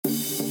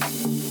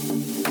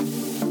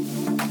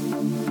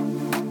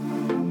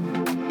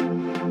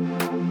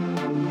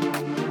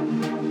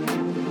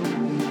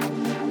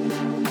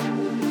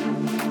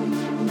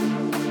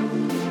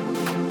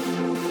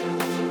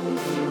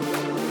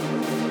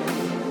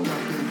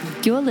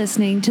You're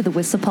listening to the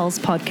Whistler Pulse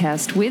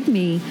podcast with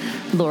me,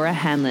 Laura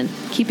Hanlon,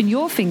 keeping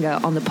your finger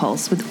on the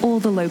pulse with all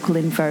the local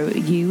info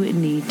you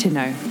need to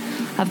know.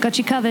 I've got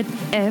you covered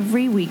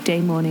every weekday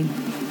morning.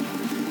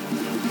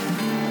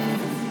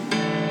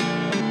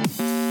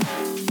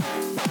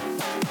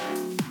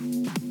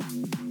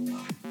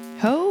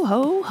 Ho,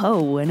 ho,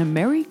 ho, and a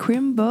Merry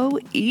Chrimbo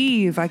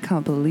Eve. I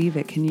can't believe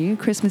it, can you?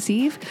 Christmas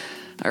Eve?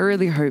 I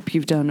really hope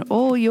you've done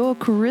all your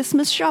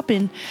Christmas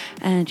shopping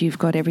and you've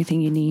got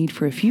everything you need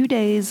for a few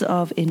days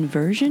of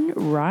inversion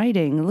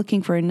riding.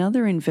 Looking for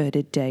another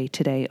inverted day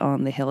today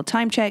on the hill.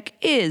 Time check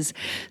is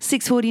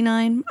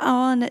 6:49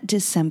 on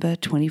December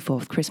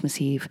 24th,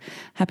 Christmas Eve.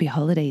 Happy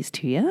holidays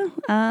to you.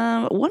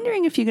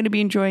 Wondering if you're going to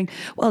be enjoying,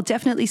 well,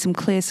 definitely some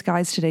clear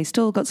skies today.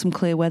 Still got some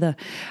clear weather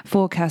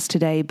forecast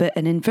today, but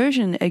an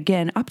inversion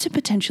again up to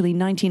potentially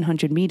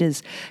 1900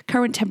 meters.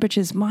 Current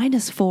temperatures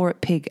 -4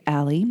 at Pig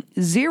Alley,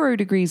 0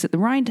 degrees at the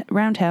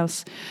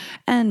Roundhouse,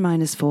 and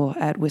 -4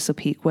 at Whistle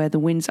Peak, where the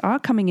winds are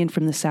coming in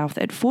from the south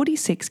at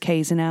 46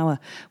 k's an hour.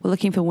 We're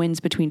looking for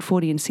winds between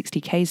 40 and 60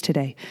 k's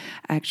today,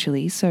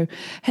 actually. So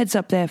heads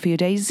up there for your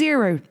day.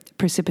 0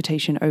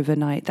 precipitation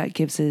overnight. That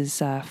gives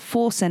us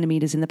 4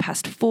 centimeters in the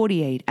past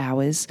 48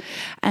 hours,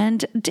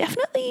 and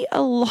definitely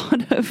a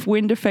lot of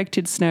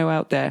wind-affected snow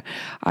out there.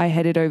 I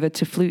headed over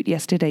to Flute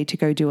yesterday to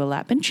go do a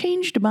lap and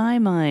changed my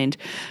mind.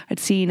 I'd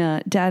seen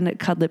Dan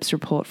Cudlip's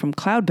report from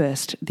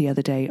Cloudburst the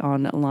other day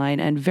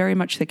online, and very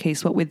much the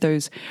case, what with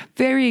those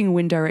varying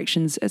wind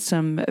directions,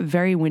 some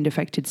very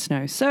wind-affected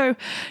snow. So,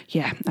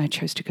 yeah, I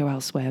chose to go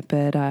elsewhere,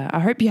 but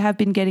I hope you have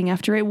been getting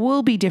after it.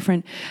 Will be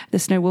different. The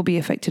snow will be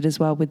affected as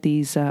well with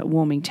these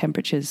warming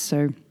temperatures,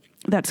 so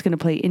that's going to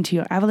play into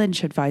your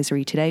avalanche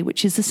advisory today,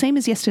 which is the same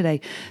as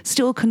yesterday.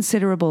 Still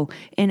considerable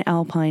in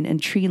alpine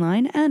and tree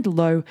line, and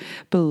low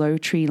below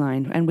tree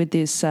line. And with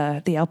this,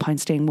 the alpine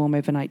staying warm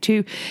overnight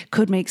too,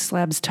 could make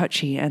slabs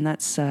touchy, and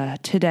that's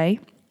today.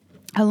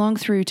 Along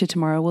through to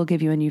tomorrow, we'll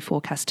give you a new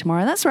forecast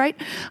tomorrow. That's right.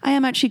 I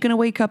am actually going to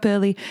wake up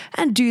early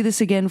and do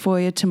this again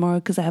for you tomorrow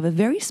because I have a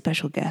very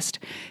special guest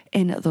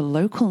in the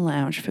local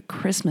lounge for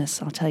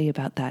Christmas. I'll tell you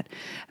about that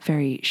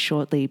very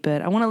shortly.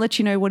 But I want to let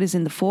you know what is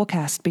in the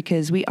forecast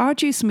because we are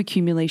due some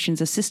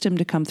accumulations, a system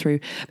to come through.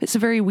 It's a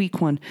very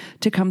weak one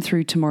to come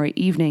through tomorrow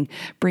evening,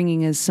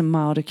 bringing us some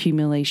mild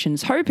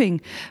accumulations, hoping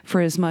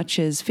for as much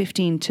as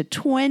 15 to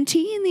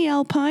 20 in the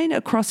alpine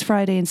across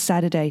Friday and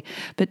Saturday.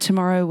 But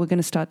tomorrow we're going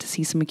to start to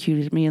see some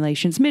accumulations.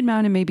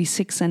 Mid-mountain, maybe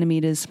 6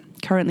 centimeters,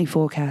 currently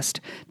forecast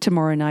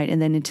tomorrow night,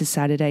 and then into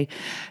Saturday,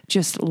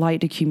 just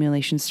light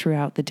accumulations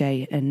throughout the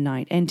day and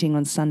night, ending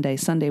on Sunday.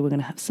 Sunday, we're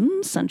going to have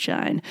some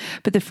sunshine,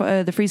 but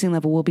the freezing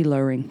level will be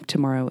lowering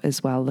tomorrow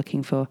as well,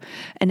 looking for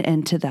an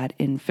end to that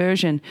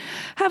inversion.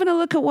 Having a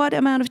look at what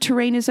amount of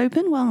terrain is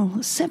open, well,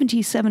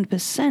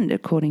 77%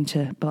 according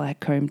to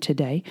Blackcomb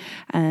today,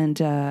 and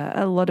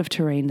a lot of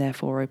terrain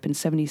therefore open,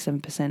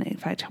 77%. In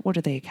fact, what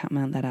do they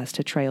count that as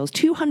to trails?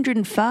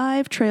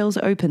 205 trails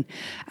open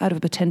out of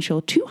a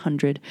potential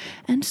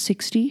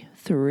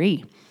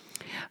 263.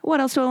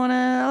 What else do I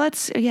want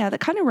to, that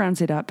kind of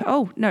rounds it up.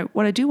 Oh, no,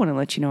 what I do want to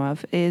let you know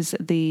of is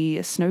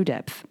the snow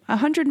depth.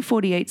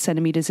 148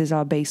 centimeters is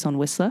our base on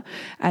Whistler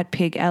at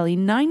Pig Alley,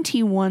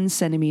 91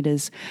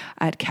 centimeters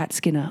at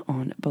Catskinner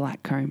on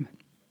Blackcomb.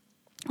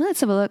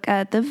 Let's have a look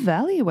at the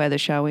valley weather,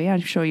 shall we?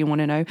 I'm sure you want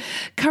to know.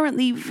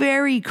 Currently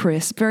very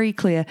crisp, very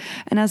clear.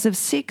 And as of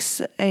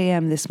 6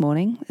 a.m. this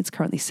morning, it's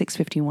currently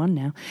 6:51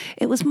 now,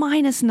 it was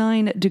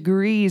 -9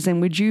 degrees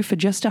and we're due for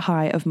just a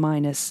high of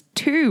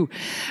 -2.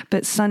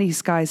 But sunny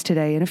skies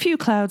today and a few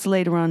clouds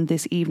later on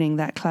this evening,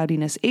 that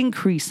cloudiness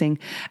increasing.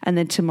 And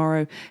then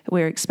tomorrow,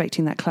 we're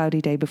expecting that cloudy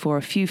day before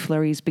a few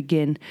flurries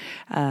begin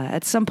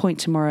at some point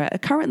tomorrow.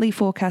 Currently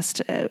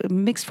forecast,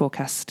 mixed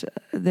forecast,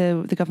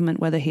 the government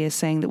weather here is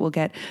saying that we'll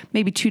get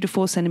maybe 2 to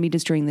 4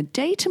 centimeters during the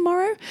day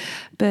tomorrow,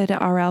 but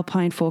our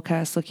alpine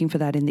forecast looking for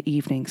that in the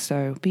evening.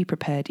 So be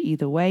prepared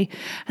either way.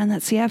 And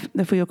that's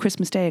for your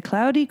Christmas day, a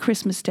cloudy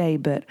Christmas day.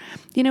 But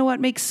you know what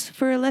makes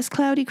for a less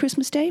cloudy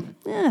Christmas day?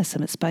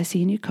 Something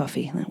spicy in your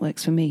coffee. That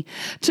works for me.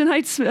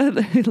 Tonight's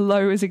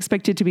low is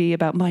expected to be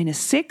about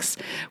 -6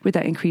 with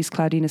that increased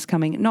cloudiness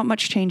coming. Not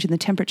much change in the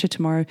temperature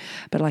tomorrow,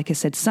 but like I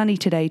said, sunny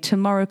today,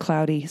 tomorrow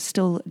cloudy,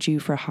 still due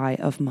for a high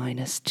of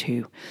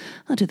 -2.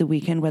 I'll do the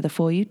weekend weather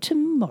for you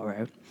tomorrow.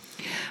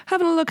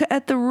 Having a look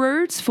at the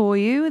roads for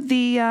you,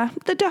 the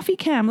Duffy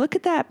Cam, look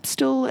at that,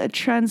 still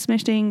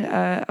transmitting,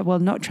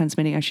 not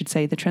transmitting, I should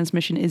say, the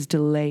transmission is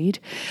delayed,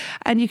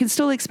 and you can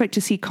still expect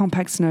to see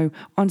compact snow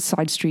on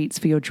side streets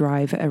for your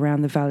drive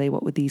around the valley,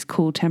 what with these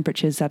cool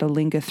temperatures that'll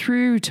linger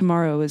through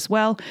tomorrow as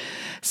well,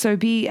 so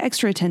be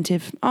extra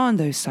attentive on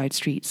those side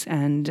streets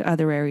and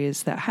other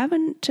areas that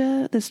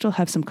still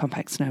have some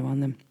compact snow on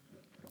them.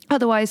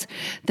 Otherwise,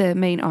 the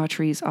main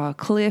arteries are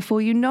clear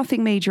for you.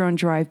 Nothing major on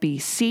Drive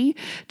BC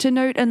to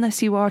note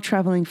unless you are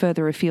traveling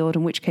further afield,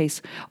 in which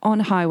case on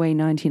Highway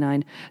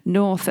 99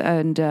 north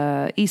and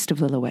east of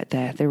Lillooet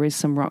there is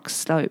some rock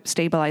slope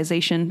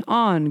stabilization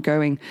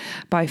ongoing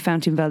by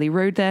Fountain Valley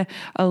Road there,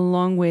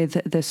 along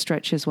with the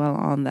stretch as well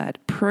on that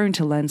prone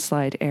to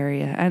landslide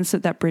area. And so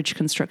that bridge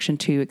construction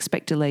too,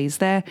 expect delays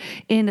there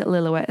in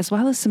Lillooet, as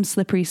well as some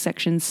slippery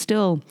sections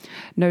still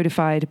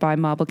notified by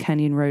Marble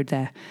Canyon Road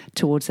there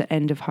towards the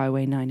end of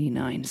Highway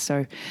 99.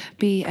 So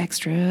be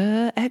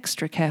extra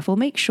careful.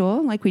 Make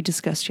sure, like we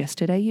discussed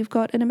yesterday, you've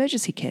got an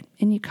emergency kit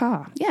in your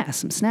car. Yeah,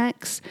 some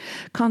snacks,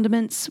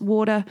 condiments,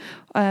 water,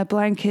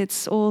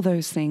 blankets, all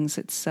those things.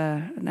 It's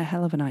a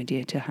hell of an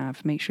idea to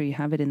have. Make sure you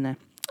have it in there.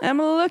 I'm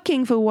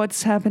looking for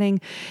what's happening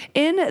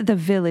in the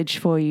village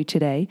for you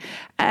today.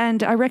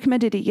 And I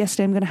recommended it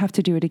yesterday. I'm going to have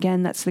to do it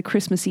again. That's the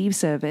Christmas Eve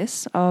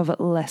service of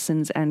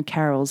lessons and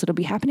carols. It'll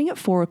be happening at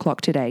 4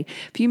 o'clock today.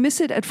 If you miss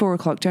it at 4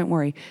 o'clock, don't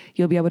worry.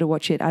 You'll be able to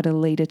watch it at a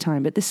later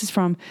time. But this is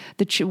from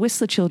the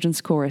Whistler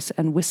Children's Chorus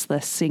and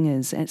Whistler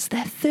Singers. And it's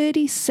their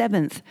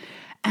 37th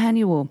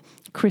annual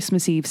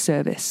Christmas Eve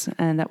service,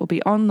 and that will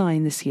be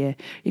online this year.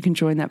 You can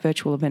join that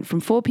virtual event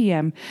from 4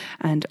 p.m.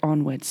 and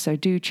onwards. So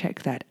do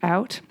check that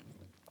out.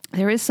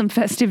 There is some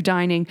festive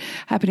dining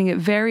happening at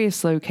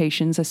various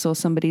locations. I saw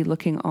somebody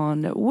looking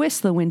on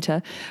Whistler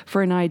Winter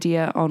for an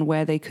idea on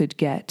where they could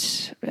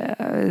get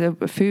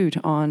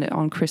food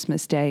on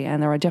Christmas Day.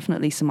 And there are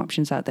definitely some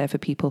options out there for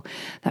people.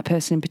 That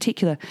person in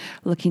particular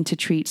looking to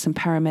treat some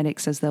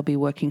paramedics as they'll be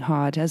working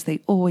hard, as they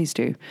always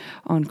do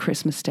on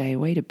Christmas Day.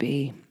 Way to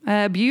be.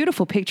 A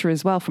beautiful picture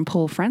as well from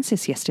Paul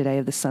Francis yesterday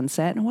of the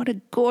sunset. And what a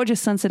gorgeous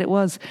sunset it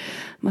was.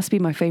 Must be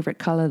my favorite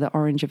color, the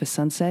orange of a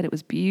sunset. It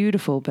was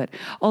beautiful. But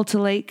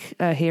Alta Lake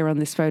here on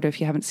this photo,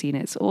 if you haven't seen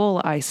it, it's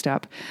all iced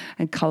up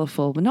and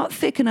colorful, but not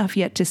thick enough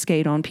yet to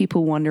skate on.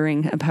 People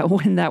wondering about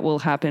when that will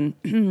happen.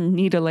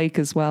 Nita Lake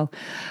as well,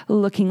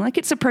 looking like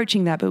it's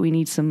approaching that, but we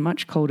need some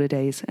much colder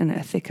days and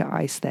a thicker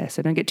ice there.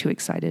 So don't get too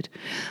excited.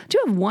 I do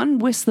have one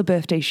Whistler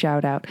birthday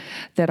shout out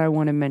that I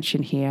want to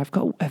mention here. I've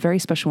got a very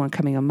special one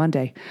coming on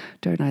Monday.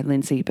 Don't I,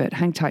 Lindsay? But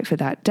hang tight for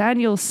that.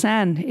 Daniel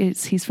San,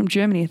 he's from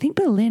Germany. I think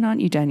Berlin,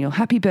 aren't you, Daniel?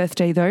 Happy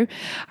birthday, though.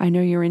 I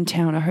know you're in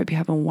town. I hope you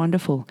have a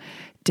wonderful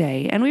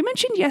day. And we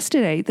mentioned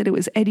yesterday that it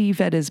was Eddie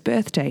Vedder's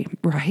birthday,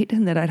 right?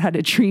 And that I'd had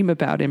a dream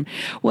about him.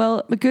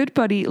 Well, my good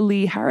buddy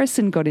Lee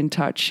Harrison got in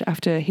touch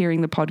after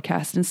hearing the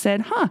podcast and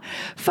said,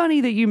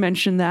 funny that you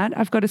mentioned that.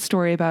 I've got a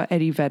story about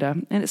Eddie Vedder.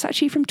 And it's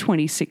actually from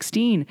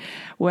 2016,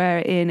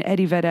 wherein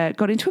Eddie Vedder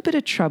got into a bit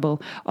of trouble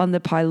on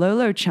the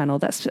Pailolo channel.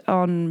 That's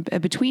on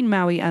between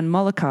Maui and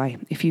Molokai,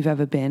 if you've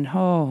ever been.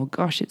 Oh,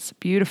 gosh, it's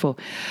beautiful.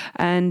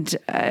 And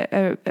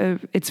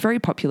it's very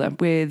popular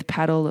with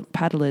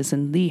paddlers,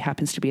 and Lee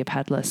happens to be a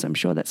paddler. So I'm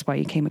sure that's why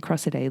you came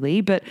across it,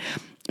 Lee. But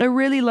a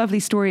really lovely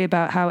story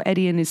about how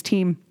Eddie and his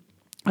team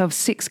of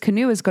 6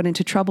 canoers got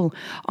into trouble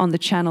on the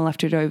channel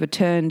after it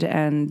overturned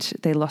and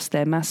they lost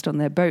their mast on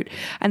their boat.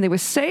 And they were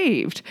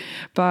saved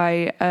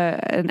by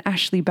an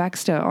Ashley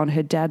Baxter on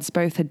her dad's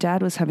boat. Her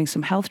dad was having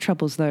some health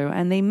troubles, though,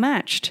 and they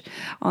matched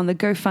on the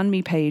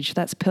GoFundMe page.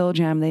 That's Pearl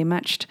Jam. They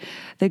matched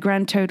the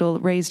grand total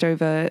raised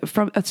over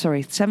from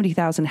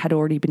 70,000 had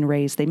already been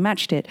raised. They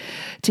matched it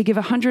to give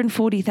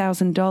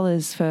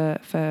 $140,000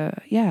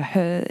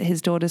 for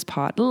his daughter's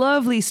part.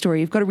 Lovely story.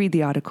 You've got to read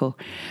the article.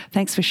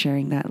 Thanks for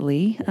sharing that,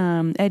 Lee.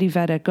 Eddie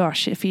Vedder,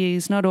 gosh, if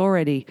he's not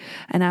already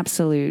an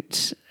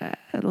absolute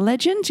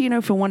legend,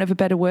 for want of a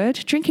better word,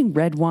 drinking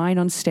red wine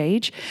on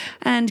stage.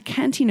 And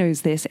Canty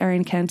knows this,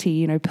 Aaron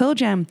Canty, Pearl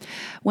Jam,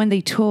 when they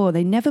tour,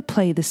 they never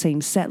play the same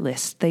set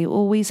list. They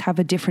always have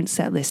a different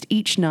set list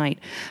each night.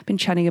 I've been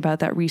chatting about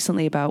that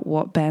recently, about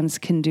what bands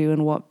can do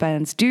and what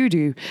bands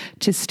do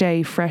to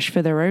stay fresh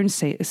for their own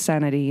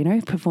sanity,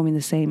 performing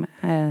the same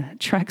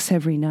tracks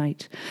every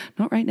night.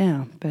 Not right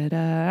now, but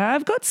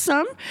I've got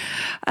some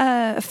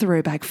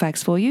throwback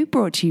facts for you,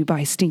 brought to you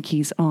by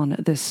Stinkies on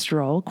the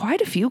Stroll.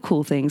 Quite a few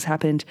cool things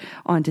happened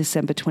on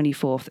December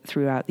 24th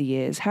throughout the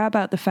years. How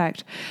about the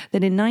fact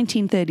that in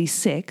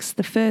 1936,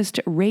 the first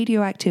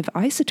radioactive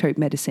isotope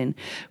medicine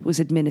was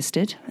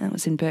administered? That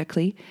was in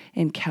Berkeley,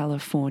 in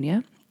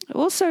California.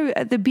 Also,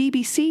 the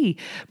BBC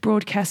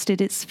broadcasted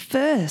its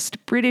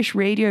first British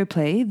radio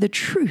play, The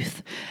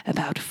Truth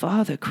About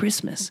Father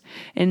Christmas,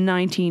 in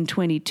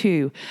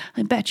 1922.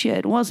 I bet you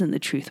it wasn't the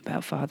truth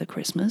about Father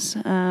Christmas.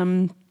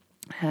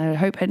 I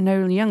hope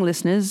no young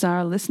listeners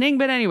are listening,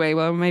 but anyway,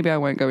 well, maybe I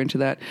won't go into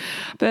that.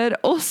 But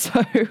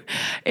also,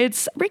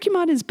 it's Ricky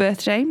Martin's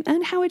birthday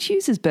and Howard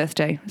Hughes'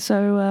 birthday.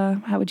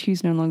 So Howard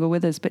Hughes no longer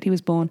with us, but he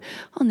was born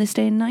on this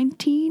day in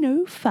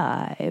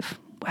 1905.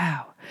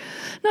 Wow.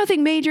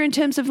 Nothing major in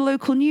terms of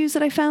local news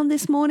that I found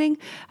this morning.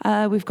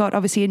 We've got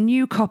obviously a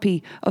new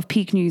copy of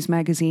Peak News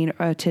magazine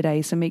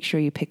today, so make sure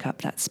you pick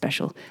up that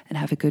special and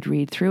have a good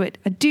read through it.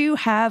 I do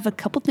have a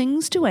couple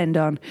things to end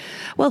on.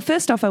 Well,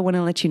 first off, I want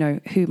to let you know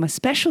who my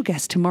special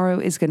guest tomorrow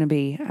is going to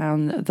be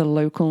on the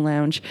local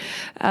lounge.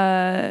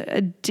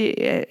 An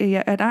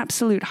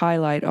absolute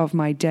highlight of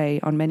my day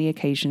on many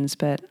occasions,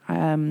 but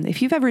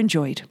if you've ever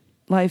enjoyed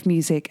live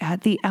music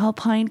at the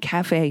Alpine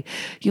Cafe.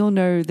 You'll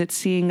know that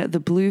seeing the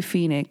Blue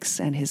Phoenix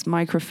and his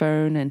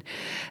microphone and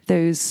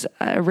those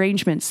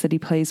arrangements that he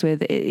plays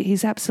with,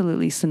 he's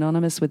absolutely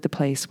synonymous with the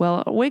place.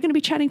 Well, we're going to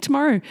be chatting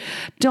tomorrow.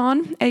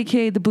 Don,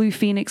 aka the Blue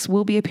Phoenix,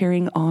 will be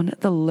appearing on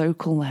the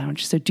local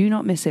lounge, so do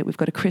not miss it. We've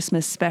got a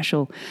Christmas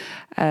special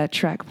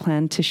track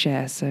planned to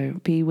share, so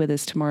be with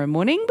us tomorrow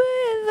morning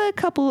with a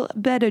couple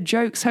better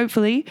jokes,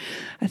 hopefully.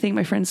 I think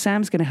my friend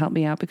Sam's going to help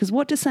me out, because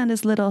what do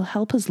Santa's little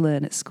helpers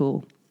learn at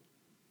school?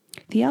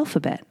 The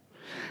alphabet.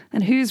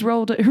 And who's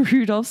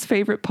Rudolph's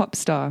favorite pop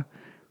star?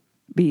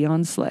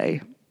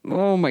 Beyon-sleigh.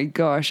 Oh my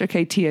gosh.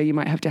 Okay, Tia, you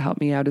might have to help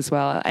me out as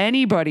well.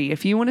 Anybody,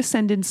 if you want to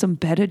send in some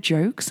better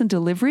jokes and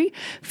delivery,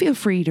 feel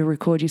free to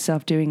record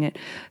yourself doing it.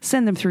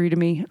 Send them through to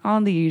me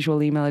on the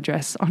usual email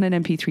address on an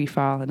MP3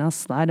 file, and I'll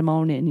slide them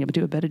on in. You'll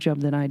do a better job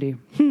than I do.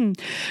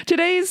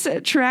 Today's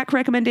track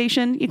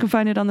recommendation, you can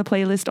find it on the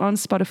playlist on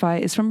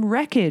Spotify, is from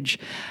Wreckage.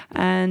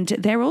 And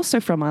they're also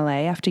from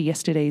LA after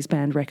yesterday's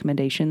band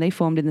recommendation. They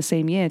formed in the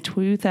same year,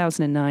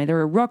 2009. They're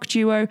a rock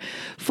duo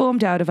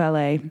formed out of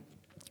LA,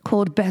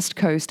 called Best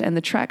Coast, and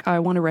the track I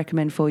want to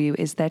recommend for you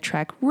is their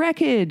track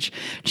Wreckage.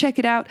 Check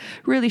it out.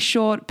 Really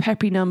short,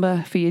 peppy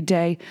number for your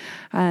day,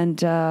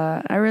 and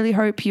I really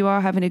hope you are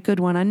having a good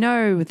one. I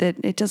know that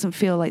it doesn't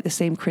feel like the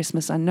same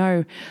Christmas. I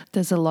know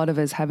there's a lot of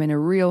us having a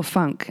real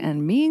funk,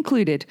 and me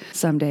included,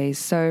 some days.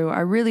 So I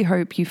really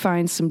hope you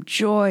find some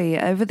joy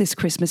over this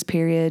Christmas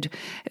period.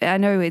 I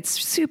know it's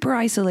super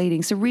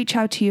isolating, so reach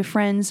out to your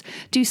friends,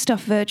 do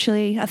stuff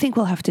virtually. I think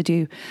we'll have to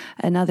do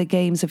another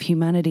Games of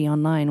Humanity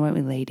online, won't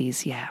we,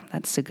 ladies? Yeah,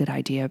 that's a good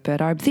idea.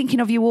 But I'm thinking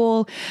of you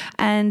all,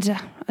 and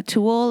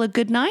to all a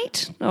good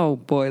night. Oh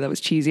boy, that was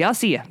cheesy. I'll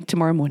see you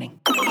tomorrow morning.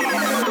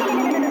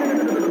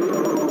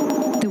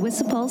 The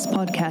Whistle Pulse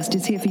podcast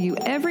is here for you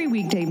every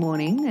weekday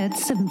morning at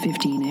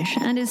 7:15ish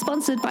and is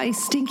sponsored by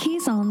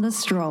Stinkies on the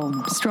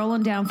Stroll. Stroll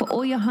on down for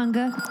all your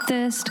hunger,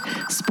 thirst,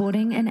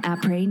 sporting and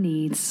après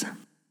needs.